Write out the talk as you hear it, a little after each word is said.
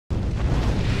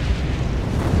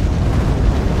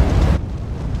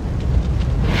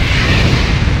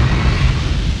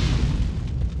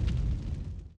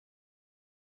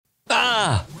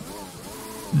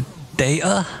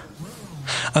Data?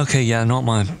 Okay, yeah, not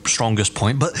my strongest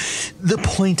point, but the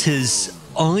point is,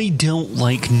 I don't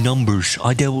like numbers.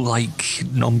 I don't like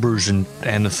numbers in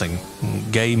anything.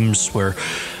 Games where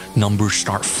numbers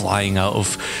start flying out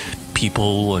of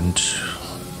people, and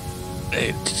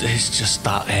it's just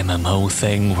that MMO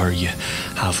thing where you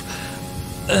have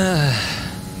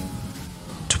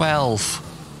 12,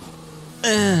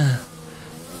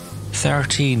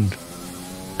 13,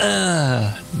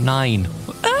 9.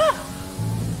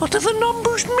 What do the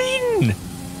numbers mean?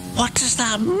 What does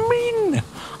that mean?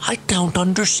 I don't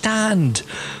understand.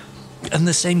 And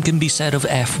the same can be said of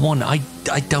F1.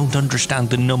 I don't understand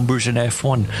the numbers in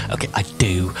F1. Okay, I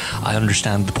do. I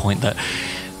understand the point that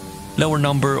lower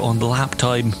number on the lap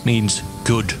time means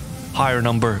good. Higher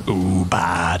number, ooh,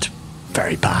 bad.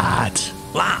 Very bad.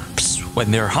 Laps, when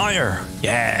they're higher,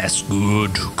 yes,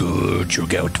 good, you're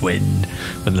going to win.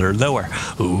 When they're lower,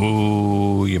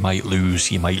 ooh, you might lose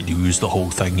the whole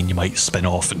thing, and you might spin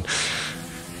off and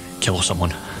kill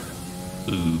someone.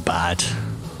 Ooh, bad,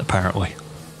 apparently.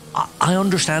 I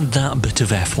understand that bit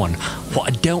of F1. What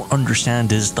I don't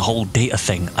understand is the whole data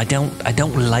thing. I don't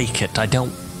like it.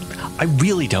 I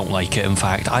really don't like it, in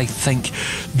fact. I think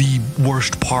the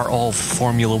worst part of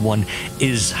Formula 1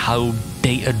 is how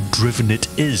data-driven it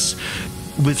is.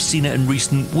 We've seen it in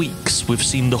recent weeks. We've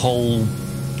seen the whole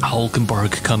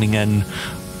Hulkenberg coming in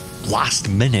last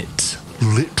minute,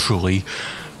 literally,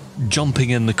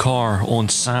 jumping in the car on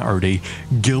Saturday,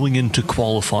 going into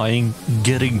qualifying,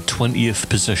 getting 20th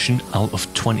position out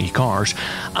of 20 cars,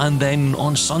 and then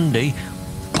on Sunday,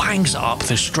 bangs it up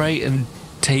the straight and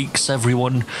takes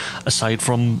everyone, aside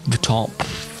from the top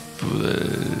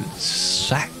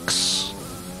 6,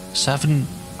 7.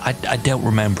 I don't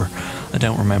remember. I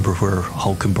don't remember where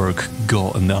Hulkenberg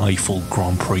got in the Eiffel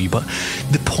Grand Prix. But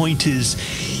the point is,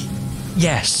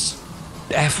 yes,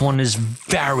 F1 is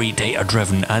very data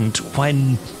driven, and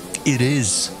when it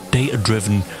is data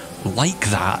driven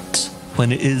like that,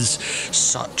 when it is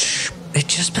such, it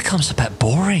just becomes a bit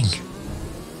boring.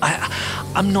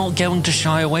 I'm not going to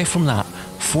shy away from that.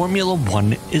 Formula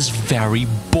 1 is very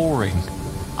boring.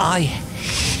 I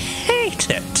hate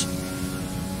it.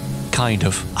 Kind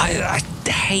of. I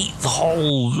hate the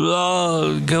whole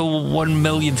go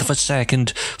 1/1,000,000th of a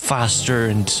second faster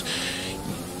and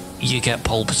you get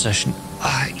pole position.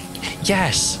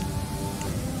 Yes.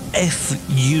 If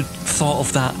you thought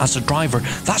of that as a driver,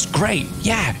 that's great.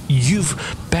 Yeah, you've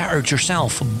bettered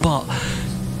yourself. But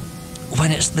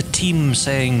when it's the team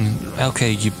saying,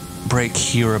 okay, you brake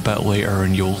here a bit later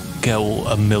and you'll go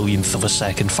 1/1,000,000th of a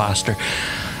second faster,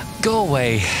 go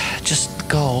away. Just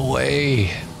go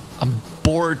away. I'm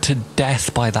bored to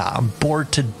death by that. I'm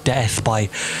bored to death by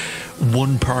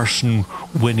one person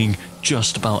winning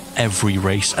just about every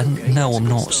race. And no, I'm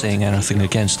not saying anything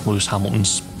against Lewis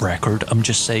Hamilton's record. I'm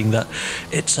just saying that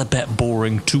it's a bit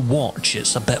boring to watch.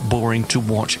 It's a bit boring to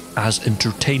watch as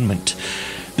entertainment.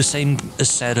 The same is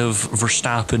said of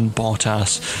Verstappen,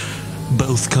 Bottas,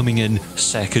 both coming in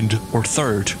second or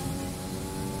third.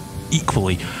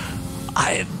 Equally,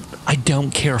 I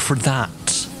don't care for that.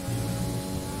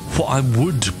 What I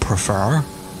would prefer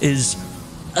is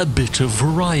a bit of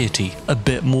variety, a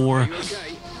bit more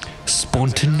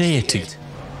spontaneity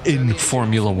in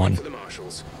Formula 1.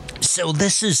 So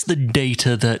this is the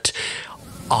data that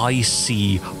I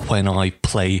see when I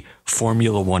play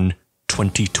Formula 1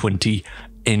 2020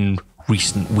 in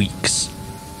recent weeks.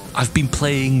 I've been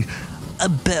playing a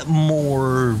bit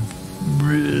more.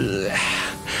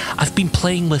 I've been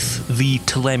playing with the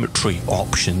telemetry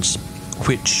options,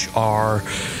 which are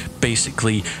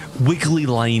basically wiggly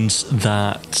lines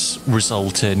that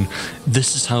result in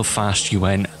this is how fast you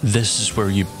went, this is where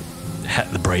you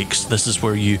hit the brakes, this is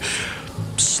where you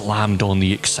slammed on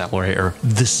the accelerator,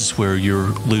 this is where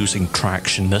you're losing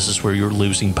traction, this is where you're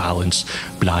losing balance,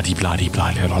 blah de blah de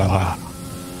blah de blah blah.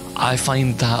 I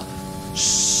find that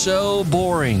so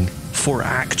boring for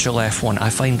actual F1. I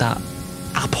find that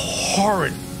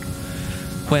abhorrent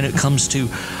when it comes to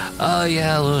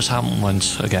yeah, Lewis Hamilton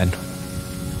wins again.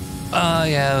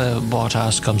 Yeah,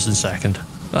 Bottas comes in second.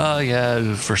 Yeah,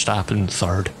 Verstappen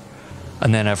third.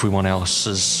 And then everyone else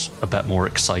is a bit more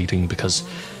exciting because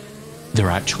they're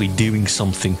actually doing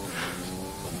something.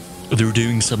 They're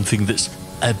doing something that's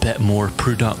a bit more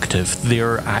productive.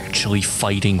 They're actually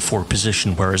fighting for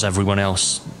position, whereas everyone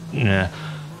else,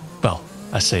 well,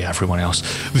 I say everyone else.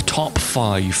 The top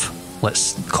 5,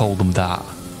 let's call them that.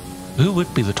 Who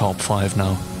would be the top 5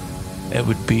 now? It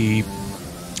would be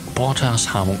Bottas,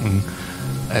 Hamilton,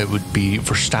 it would be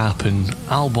Verstappen,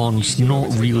 Albon's not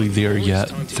really there yet,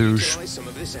 there's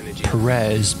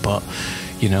Perez, but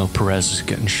you know, Perez is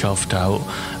getting shoved out.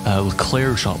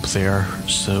 Leclerc's up there,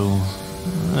 so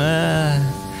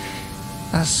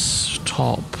that's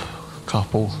top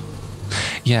couple.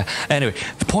 Yeah, anyway,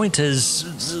 the point is,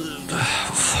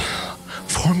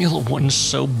 Formula One's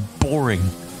so boring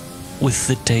with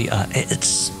the data.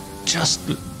 It's just,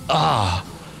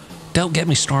 don't get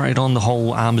me started on the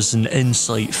whole Amazon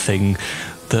Insight thing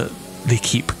that they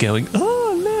keep going,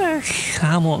 oh look,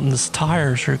 Hamilton's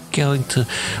tyres are going to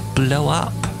blow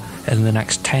up in the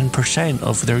next 10%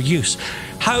 of their use.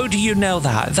 How do you know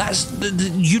that?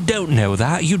 You don't know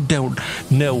that. You don't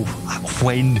know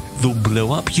when they'll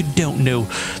blow up. You don't know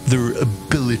their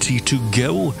ability to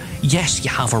go. Yes,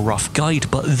 you have a rough guide,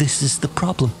 but this is the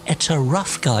problem. It's a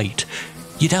rough guide.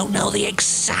 You don't know the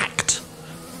exact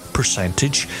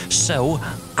percentage. So,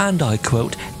 and I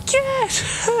quote, get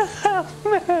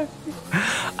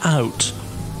out.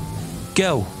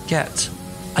 Go, get.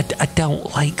 I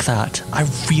don't like that. I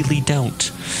really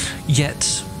don't.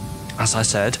 Yet, as I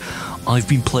said, I've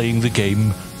been playing the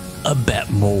game a bit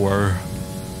more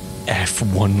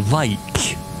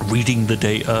F1-like. Reading the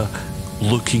data,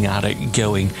 looking at it,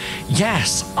 going,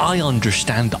 yes, I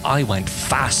understand I went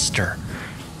faster.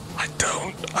 I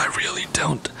don't. I really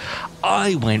don't.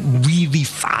 I went really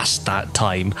fast that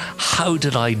time. How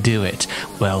did I do it?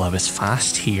 Well, I was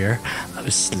fast here. I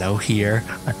was slow here.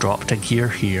 I dropped a gear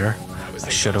here. I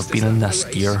should have been in this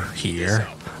gear here.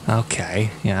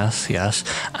 Okay, yes.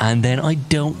 And then I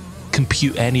don't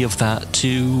compute any of that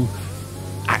to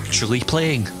actually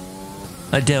playing.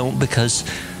 I don't, because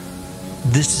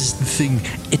this is the thing.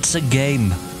 It's a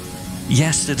game.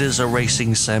 Yes, it is a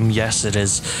racing sim. Yes, it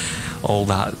is all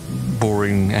that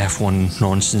boring F1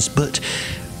 nonsense, but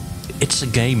it's a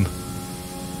game.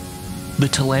 The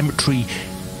telemetry,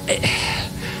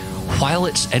 while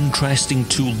it's interesting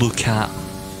to look at,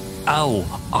 oh,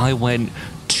 I went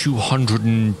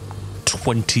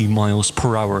 220 miles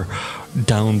per hour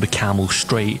down the Camel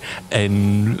Straight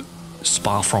in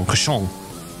Spa-Francorchamps.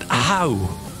 How?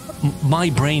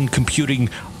 My brain computing,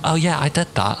 oh yeah, I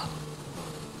did that.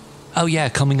 Oh yeah,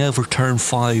 coming over turn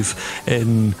 5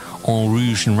 in En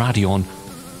Rouge and Radion.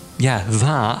 Yeah,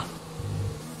 that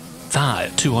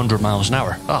at 200 miles an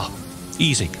hour. Oh,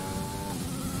 easy.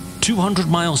 200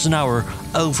 miles an hour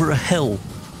over a hill.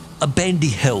 A bendy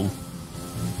hill.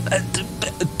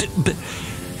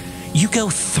 You go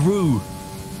through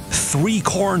 3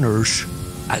 corners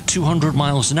at 200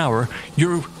 miles an hour,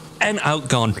 you're in, out,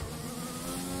 gone.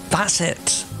 That's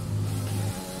it.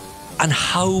 And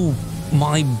how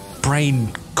my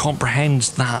brain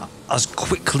comprehends that as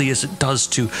quickly as it does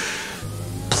to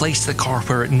place the car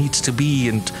where it needs to be,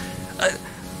 and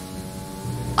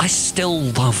I still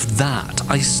love that.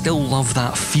 I still love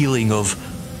that feeling of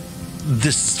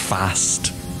this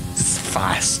fast. It's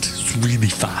fast. It's really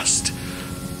fast.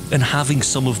 And having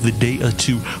some of the data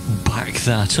to back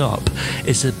that up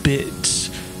is a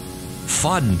bit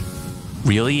fun,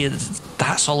 really.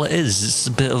 That's all it is. It's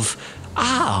a bit of,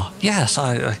 yes,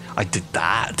 I did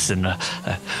that, and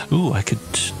I could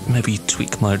maybe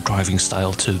tweak my driving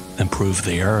style to improve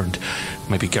there, and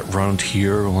maybe get round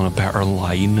here on a better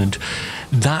line, and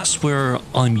that's where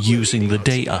I'm using the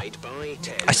data.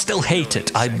 I still hate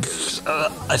it. I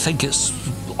think it's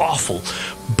awful,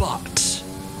 but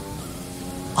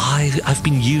I've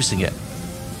been using it,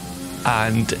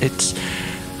 and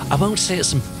I won't say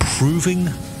it's improving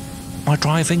my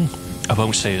driving. I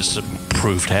won't say it's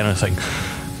improved anything.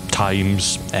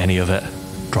 Times, any of it.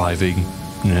 Driving,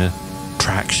 no.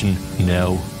 Traction,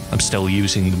 no. I'm still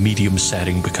using the medium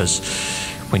setting, because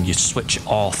when you switch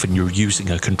off and you're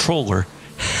using a controller,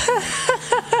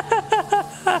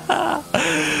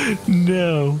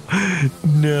 no,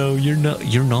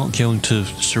 you're not going to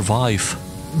survive.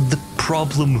 The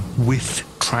problem with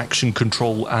traction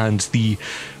control and the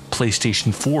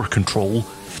PlayStation 4 control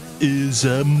is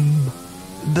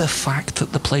the fact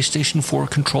that the PlayStation 4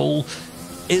 control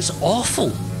is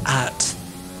awful at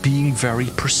being very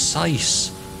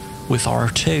precise with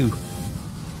R2.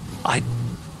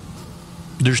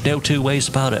 There's no two ways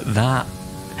about it. That,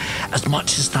 as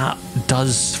much as that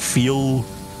does feel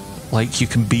like you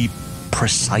can be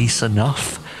precise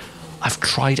enough, I've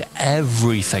tried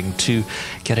everything to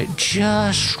get it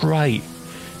just right.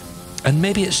 And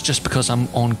maybe it's just because I'm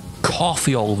on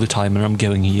coffee all the time and I'm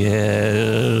going, yeah.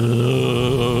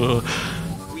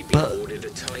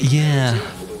 But, yeah.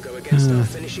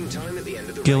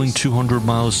 Going 200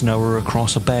 miles an hour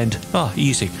across a bend. Oh,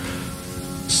 easy.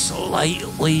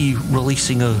 Slightly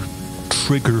releasing a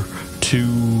trigger to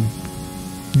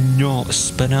not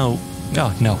spin out.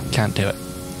 Oh, no, can't do it.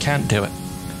 Can't do it.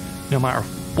 No matter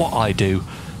what I do,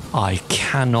 I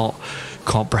cannot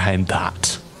comprehend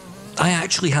that. I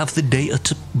actually have the data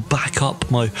to back up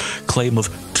my claim of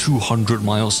 200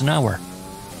 miles an hour.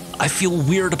 I feel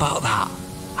weird about that.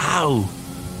 How?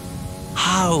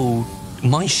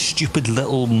 My stupid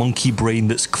little monkey brain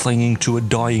that's clinging to a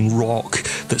dying rock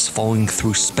that's falling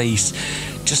through space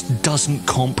just doesn't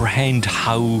comprehend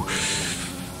how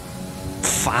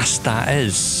fast that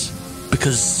is.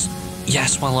 Because,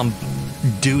 yes, while I'm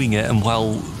doing it and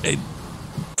while it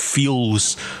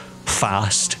feels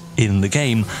fast in the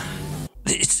game,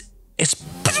 it's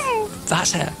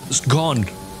that's it. It's gone.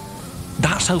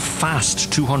 That's how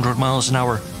fast 200 miles an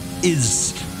hour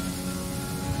is.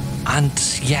 And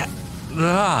yet,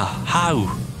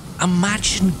 how?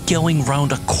 Imagine going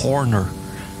round a corner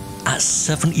at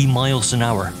 70 miles an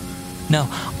hour. Now,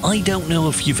 I don't know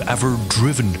if you've ever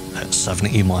driven at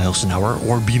 70 miles an hour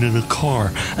or been in a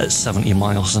car at 70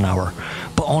 miles an hour,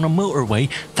 but on a motorway,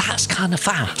 that's kind of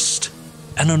fast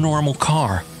in a normal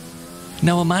car.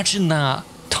 Now imagine that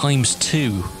times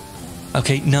 2.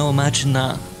 Okay, now imagine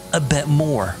that a bit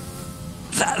more.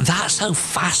 That's how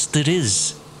fast it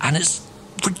is, and it's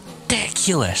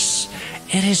ridiculous.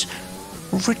 It is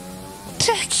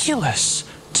ridiculous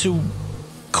to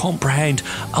comprehend.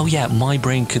 Oh yeah, my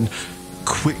brain can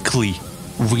quickly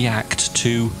react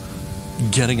to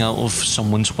getting out of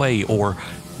someone's way or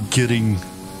getting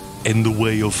in the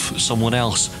way of someone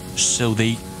else so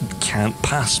they can't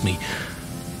pass me.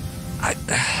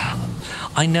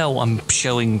 I know I'm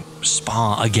showing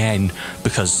Spa again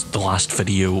because the last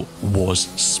video was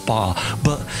Spa,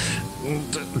 but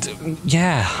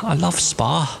yeah, I love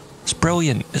Spa. It's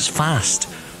brilliant, it's fast.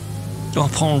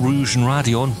 Pont Rouge and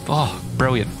Radion, oh,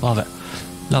 brilliant, love it.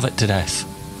 Love it to death.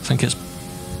 I think it's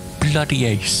bloody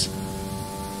ace.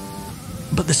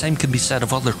 But the same can be said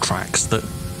of other tracks that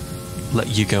let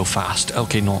you go fast.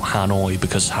 Okay, not Hanoi,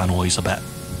 because Hanoi's a bit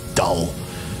dull.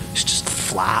 It's just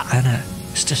flat, innit?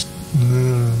 It's just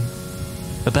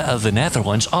a bit of the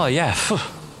Netherlands. Oh yeah,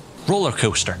 roller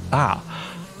coaster. Up,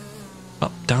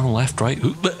 down, left, right.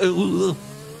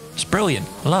 It's brilliant.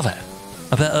 Love it.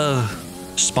 A bit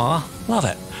of Spa. Love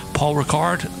it. Paul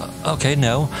Ricard. Okay,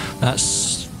 no,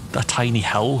 that's a tiny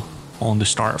hill on the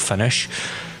start finish.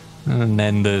 And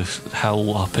then the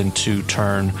hill up into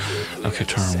turn. Okay,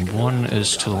 turn 1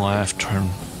 is to the left, turn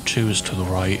 2 is to the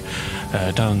right.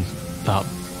 Down that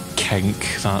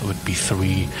kink, that would be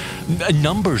 3.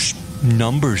 Numbers.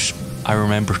 I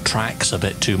remember tracks a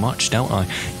bit too much, don't I?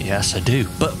 Yes, I do.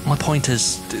 But my point is,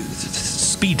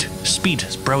 speed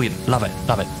is brilliant. Love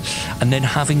it. And then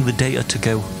having the data to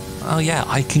go, oh yeah,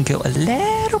 I can go a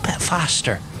little bit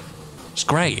faster. It's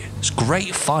great. It's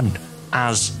great fun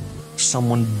as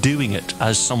someone doing it,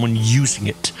 as someone using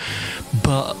it.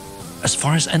 But as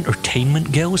far as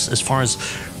entertainment goes, as far as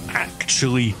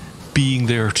actually being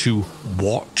there to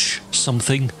watch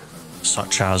something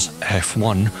such as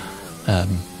F1,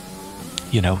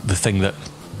 you know, the thing that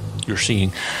you're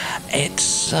seeing,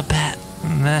 it's a bit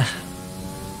meh.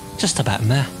 Just a bit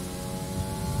meh.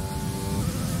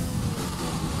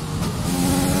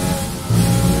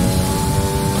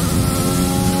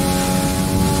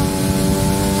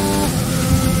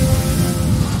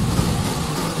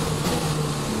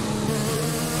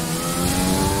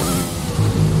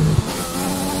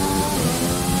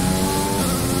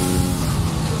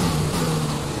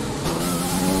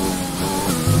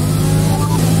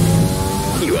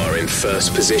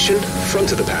 First position,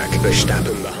 front of the pack,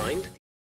 Verstappen behind.